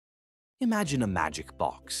Imagine a magic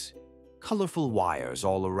box. Colorful wires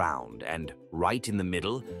all around, and right in the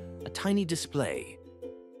middle, a tiny display.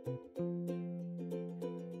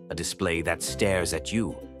 A display that stares at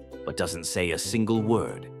you, but doesn't say a single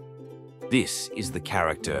word. This is the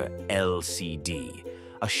character LCD,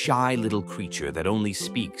 a shy little creature that only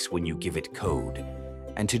speaks when you give it code.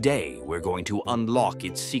 And today, we're going to unlock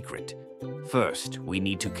its secret. First, we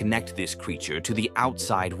need to connect this creature to the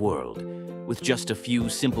outside world. With just a few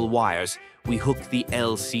simple wires, we hook the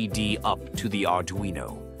LCD up to the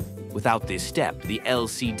Arduino. Without this step, the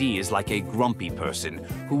LCD is like a grumpy person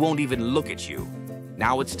who won't even look at you.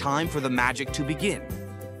 Now it's time for the magic to begin.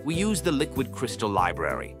 We use the liquid crystal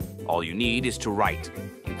library. All you need is to write.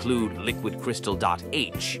 Include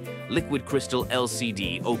liquidcrystal.h, liquid crystal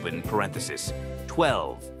LCD open parenthesis,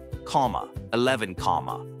 12, 11,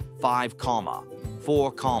 5,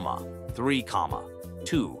 4, 3,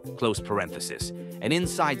 2, close parenthesis, and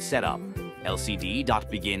inside setup,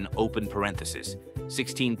 lcd.begin open parenthesis,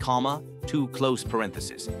 16, 2 close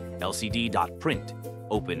parenthesis, lcd.print,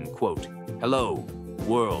 open quote, hello,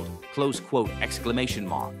 world, close quote, exclamation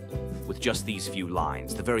mark. With just these few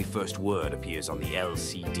lines, the very first word appears on the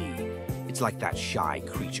LCD. It's like that shy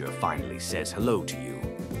creature finally says hello to you.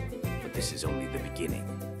 But this is only the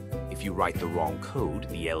beginning. If you write the wrong code,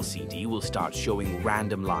 the LCD will start showing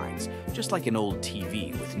random lines, just like an old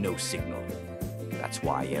TV with no signal. That's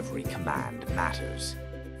why every command matters.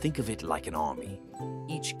 Think of it like an army.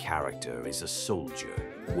 Each character is a soldier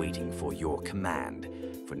waiting for your command.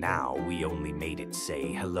 For now, we only made it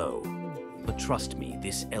say hello. But trust me,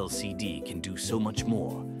 this LCD can do so much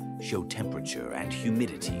more. Show temperature and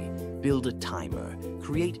humidity, build a timer,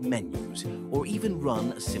 create menus, or even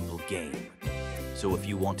run a simple game. So if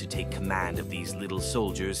you want to take command of these little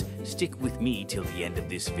soldiers, stick with me till the end of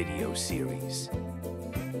this video series.